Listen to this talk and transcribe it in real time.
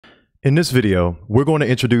In this video, we're going to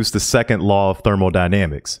introduce the second law of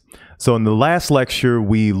thermodynamics. So in the last lecture,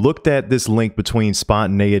 we looked at this link between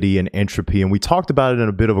spontaneity and entropy, and we talked about it in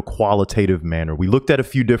a bit of a qualitative manner. We looked at a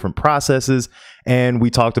few different processes, and we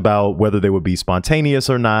talked about whether they would be spontaneous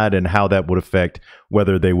or not, and how that would affect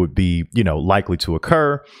whether they would be, likely to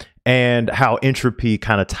occur, and how entropy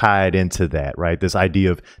kind of tied into that, right? This idea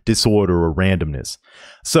of disorder or randomness.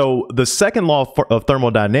 So the second law of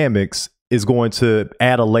thermodynamics is going to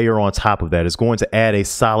add a layer on top of that. It's going to add a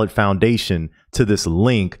solid foundation to this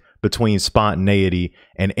link between spontaneity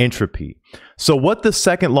and entropy. So what the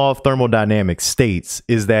second law of thermodynamics states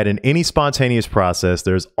is that in any spontaneous process,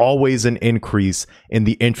 there's always an increase in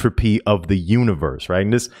the entropy of the universe, right?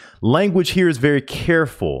 And this language here is very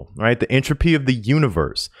careful, right? The entropy of the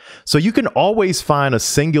universe. So you can always find a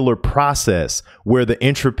singular process where the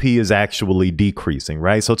entropy is actually decreasing,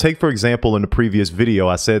 right? So take, for example, in the previous video,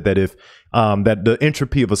 I said that if that the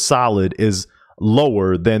entropy of a solid is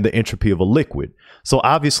lower than the entropy of a liquid. So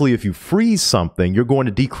obviously, if you freeze something, you're going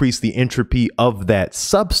to decrease the entropy of that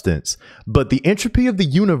substance, but the entropy of the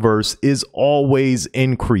universe is always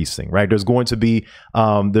increasing, right? There's going to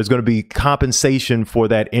be compensation for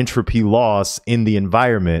that entropy loss in the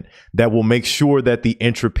environment that will make sure that the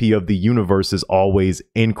entropy of the universe is always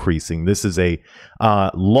increasing. This is a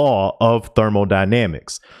law of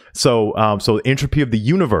thermodynamics. So entropy of the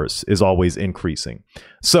universe is always increasing.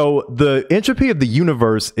 So the entropy of the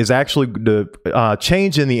universe is actually the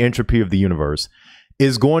change in the entropy of the universe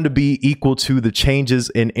is going to be equal to the changes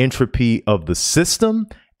in entropy of the system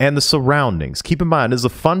and the surroundings. Keep in mind, there's a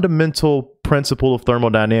fundamental principle of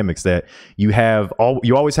thermodynamics that you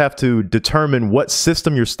always have to determine what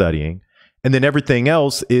system you're studying, and then everything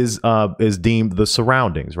else is deemed the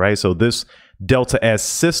surroundings, right? So this delta S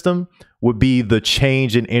system would be the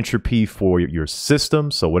change in entropy for your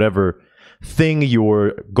system. So whatever thing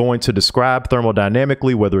you're going to describe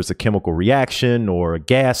thermodynamically, whether it's a chemical reaction or a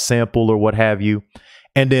gas sample or what have you.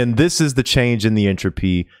 And then this is the change in the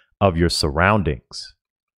entropy of your surroundings,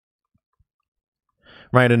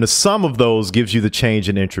 right? And the sum of those gives you the change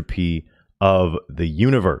in entropy of the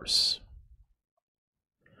universe.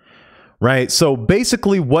 Right. So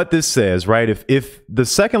basically what this says, right, if the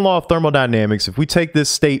second law of thermodynamics, if we take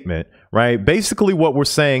this statement, right, basically what we're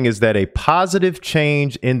saying is that a positive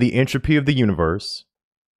change in the entropy of the universe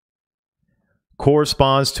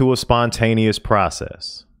corresponds to a spontaneous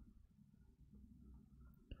process,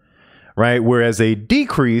 right? Whereas a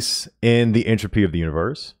decrease in the entropy of the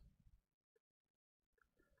universe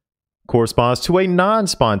corresponds to a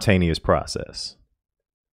non-spontaneous process.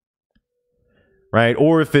 Right.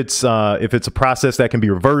 Or if it's a process that can be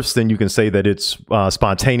reversed, then you can say that it's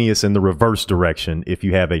spontaneous in the reverse direction if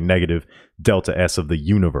you have a negative delta S of the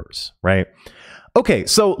universe. Right. OK,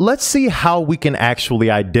 so let's see how we can actually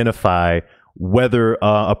identify whether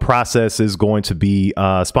a process is going to be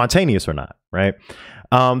spontaneous or not. Right.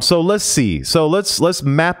 So let's see. So let's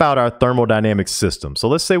map out our thermodynamic system. So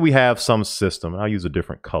let's say we have some system. I'll use a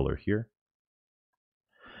different color here.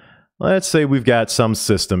 Let's say we've got some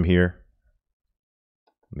system here.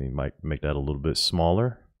 We might make that a little bit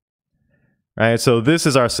smaller. All right, so this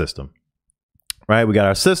is our system. Right, we got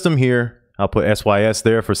our system here. I'll put SYS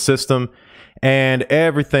there for system. And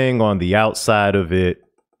everything on the outside of it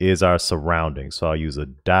is our surroundings. So I'll use a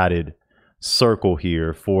dotted circle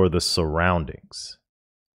here for the surroundings.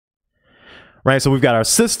 Right, so we've got our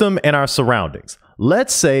system and our surroundings.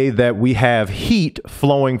 Let's say that we have heat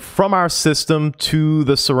flowing from our system to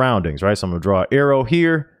the surroundings. Right, so I'm going to draw an arrow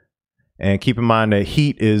here. And keep in mind that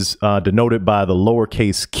heat is denoted by the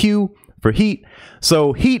lowercase q for heat.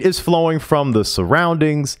 So heat is flowing from the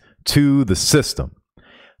surroundings to the system.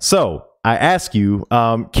 So I ask you,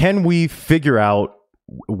 can we figure out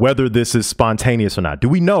whether this is spontaneous or not? Do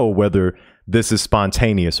we know whether this is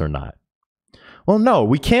spontaneous or not? Well, no,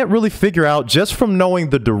 we can't really figure out just from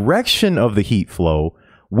knowing the direction of the heat flow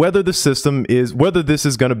whether this is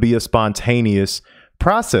going to be a spontaneous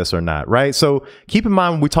process or not, right? So keep in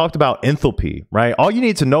mind when we talked about enthalpy, right? All you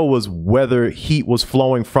need to know was whether heat was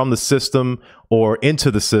flowing from the system or into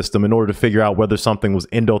the system in order to figure out whether something was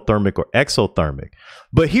endothermic or exothermic.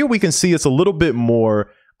 But here we can see it's a little bit more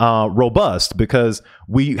robust because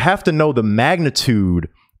we have to know the magnitude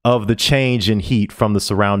of the change in heat from the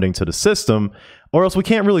surrounding to the system, or else we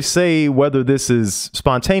can't really say whether this is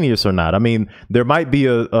spontaneous or not. I mean, there might be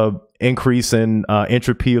a increase in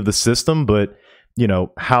entropy of the system, but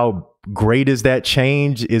how great is that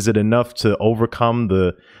change? Is it enough to overcome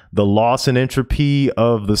the loss in entropy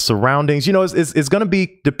of the surroundings? It's going to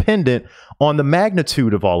be dependent on the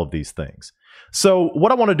magnitude of all of these things. So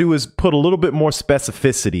what I want to do is put a little bit more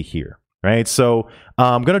specificity here. right? So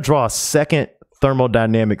I'm going to draw a second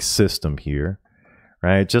thermodynamic system here,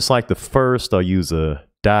 right? Just like the first, I'll use a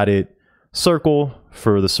dotted circle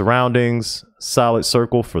for the surroundings, solid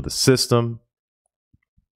circle for the system.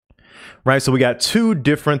 Right, so we got two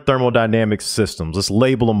different thermodynamic systems. Let's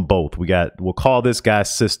label them both. We'll call this guy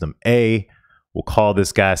system A. We'll call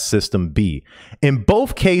this guy system B. In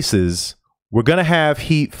both cases, we're going to have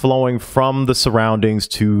heat flowing from the surroundings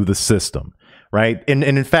to the system, right? And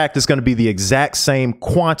in fact, it's going to be the exact same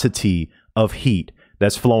quantity of heat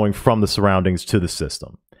that's flowing from the surroundings to the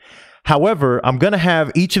system. However, I'm going to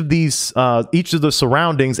have each of the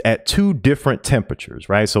surroundings at two different temperatures,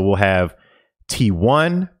 right? So we'll have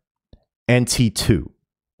T1 and T2,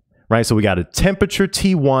 right? So we got a temperature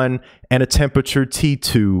T1 and a temperature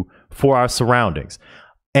T2 for our surroundings.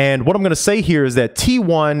 And what I'm going to say here is that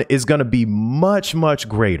T1 is going to be much, much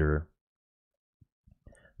greater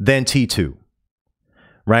than T2,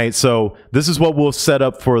 right? So this is what we'll set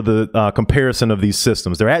up for the comparison of these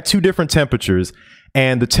systems. They're at two different temperatures,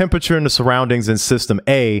 and the temperature in the surroundings in system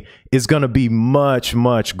A is going to be much,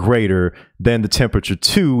 much greater than the temperature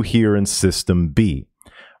 2 here in system B.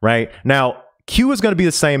 Right? Now, Q is going to be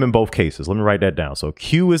the same in both cases. Let me write that down. So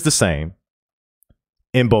Q is the same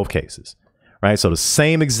in both cases. Right? So the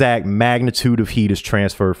same exact magnitude of heat is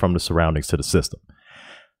transferred from the surroundings to the system.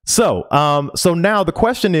 So now the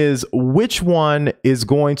question is, which one is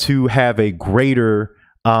going to have a greater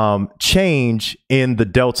change in the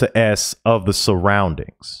delta S of the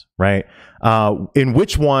surroundings? Right? In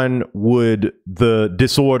which one would the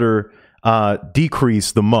disorder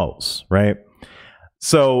decrease the most? Right?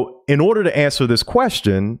 So in order to answer this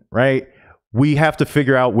question, right, we have to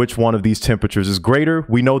figure out which one of these temperatures is greater.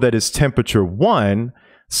 We know that it's temperature 1.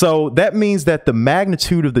 So that means that the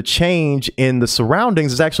magnitude of the change in the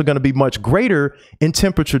surroundings is actually going to be much greater in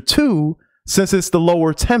temperature 2 since it's the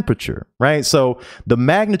lower temperature, right? So the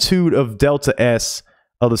magnitude of delta S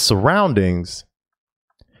of the surroundings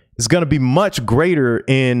is going to be much greater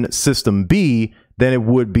in system B than it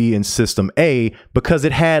would be in system A because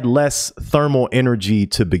it had less thermal energy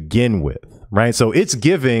to begin with, right? So it's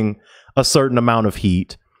giving a certain amount of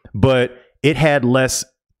heat, but it had less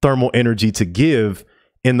thermal energy to give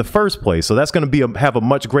in the first place. So that's going to have a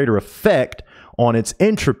much greater effect on its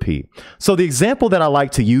entropy. So the example that I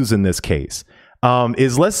like to use in this case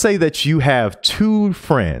is, let's say that you have two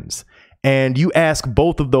friends and you ask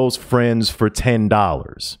both of those friends for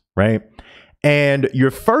 $10, right? And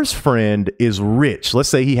your first friend is rich. Let's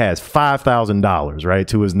say he has $5,000, right,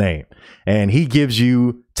 to his name, and he gives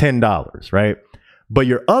you $10, right? But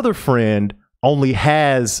your other friend only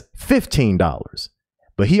has $15,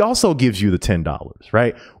 but he also gives you the $10,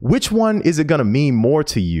 right? Which one is it going to mean more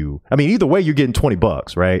to you? I mean, either way, you're getting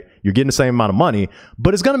 $20, right? You're getting the same amount of money,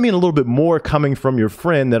 but it's going to mean a little bit more coming from your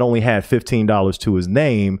friend that only had $15 to his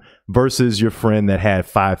name versus your friend that had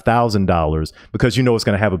 $5,000, because you know it's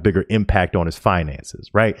going to have a bigger impact on his finances,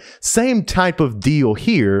 right? Same type of deal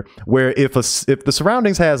here, where if the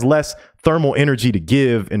surroundings has less thermal energy to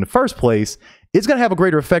give in the first place, it's going to have a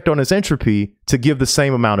greater effect on its entropy to give the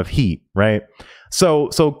same amount of heat, right? So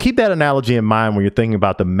keep that analogy in mind when you're thinking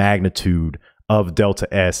about the magnitude of delta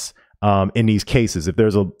S in these cases. If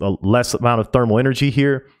there's a less amount of thermal energy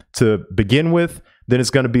here to begin with, then it's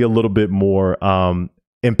going to be a little bit more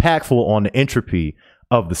impactful on the entropy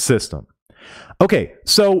of the system. Okay,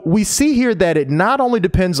 so we see here that it not only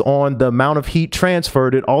depends on the amount of heat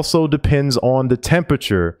transferred, it also depends on the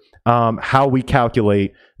temperature, how we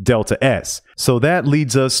calculate delta S. So that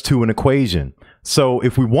leads us to an equation. So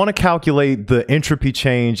if we want to calculate the entropy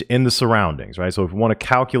change in the surroundings, right? So if we want to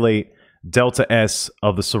calculate delta S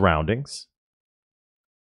of the surroundings,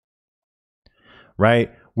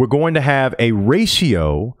 right, we're going to have a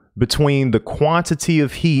ratio between the quantity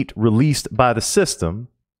of heat released by the system,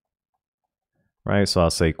 right? So I'll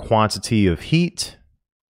say quantity of heat.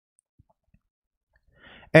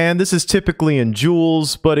 And this is typically in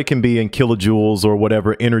joules, but it can be in kilojoules or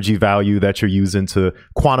whatever energy value that you're using to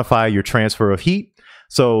quantify your transfer of heat.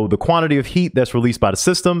 So the quantity of heat that's released by the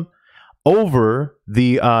system over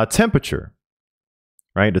the temperature,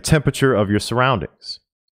 right? The temperature of your surroundings.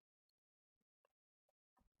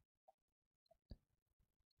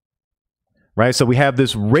 Right, so we have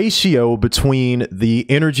this ratio between the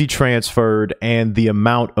energy transferred and the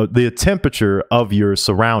amount of the temperature of your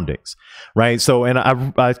surroundings, right? So, and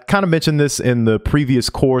I kind of mentioned this in the previous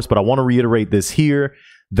course, but I want to reiterate this here,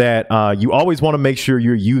 that you always want to make sure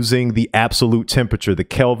you're using the absolute temperature, the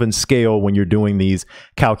Kelvin scale, when you're doing these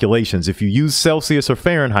calculations. If you use Celsius or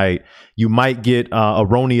Fahrenheit, you might get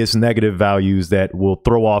erroneous negative values that will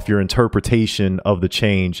throw off your interpretation of the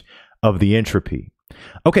change of the entropy.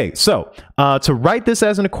 Okay, so to write this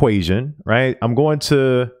as an equation, right, I'm going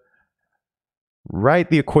to write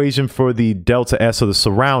the equation for the delta S of the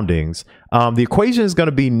surroundings. The equation is going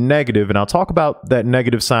to be negative, and I'll talk about that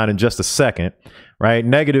negative sign in just a second, right?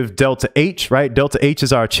 Negative delta H, right? Delta H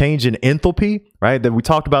is our change in enthalpy, right? That we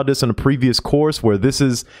talked about this in a previous course, where this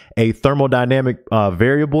is a thermodynamic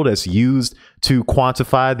variable that's used to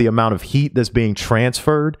quantify the amount of heat that's being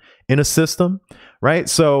transferred in a system, right?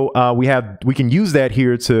 So we can use that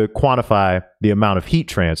here to quantify the amount of heat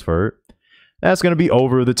transferred. That's going to be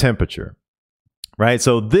over the temperature. Right,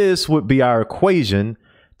 so this would be our equation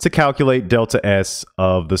to calculate delta S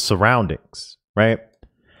of the surroundings, right?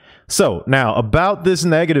 So now about this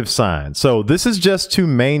negative sign. So this is just to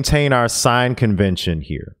maintain our sign convention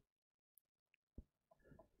here.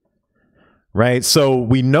 Right, so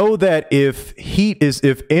we know that if heat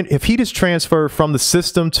is transferred from the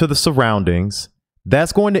system to the surroundings,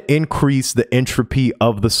 that's going to increase the entropy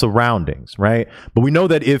of the surroundings, right? But we know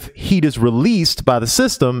that if heat is released by the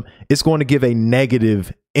system, it's going to give a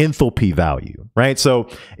negative enthalpy value, right? So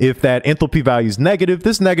if that enthalpy value is negative,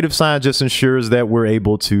 this negative sign just ensures that we're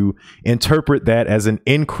able to interpret that as an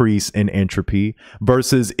increase in entropy,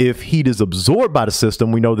 versus if heat is absorbed by the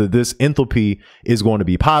system, we know that this enthalpy is going to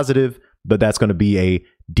be positive, but that's going to be a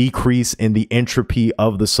decrease in the entropy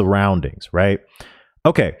of the surroundings, right?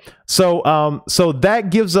 Okay, so so that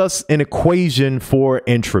gives us an equation for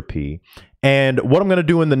entropy. And what I'm going to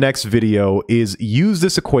do in the next video is use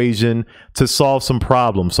this equation to solve some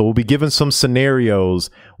problems. So we'll be given some scenarios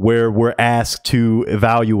where we're asked to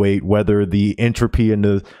evaluate whether the entropy in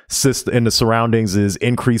the system, in the surroundings, is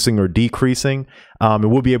increasing or decreasing. And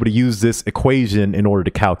we'll be able to use this equation in order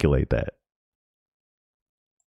to calculate that.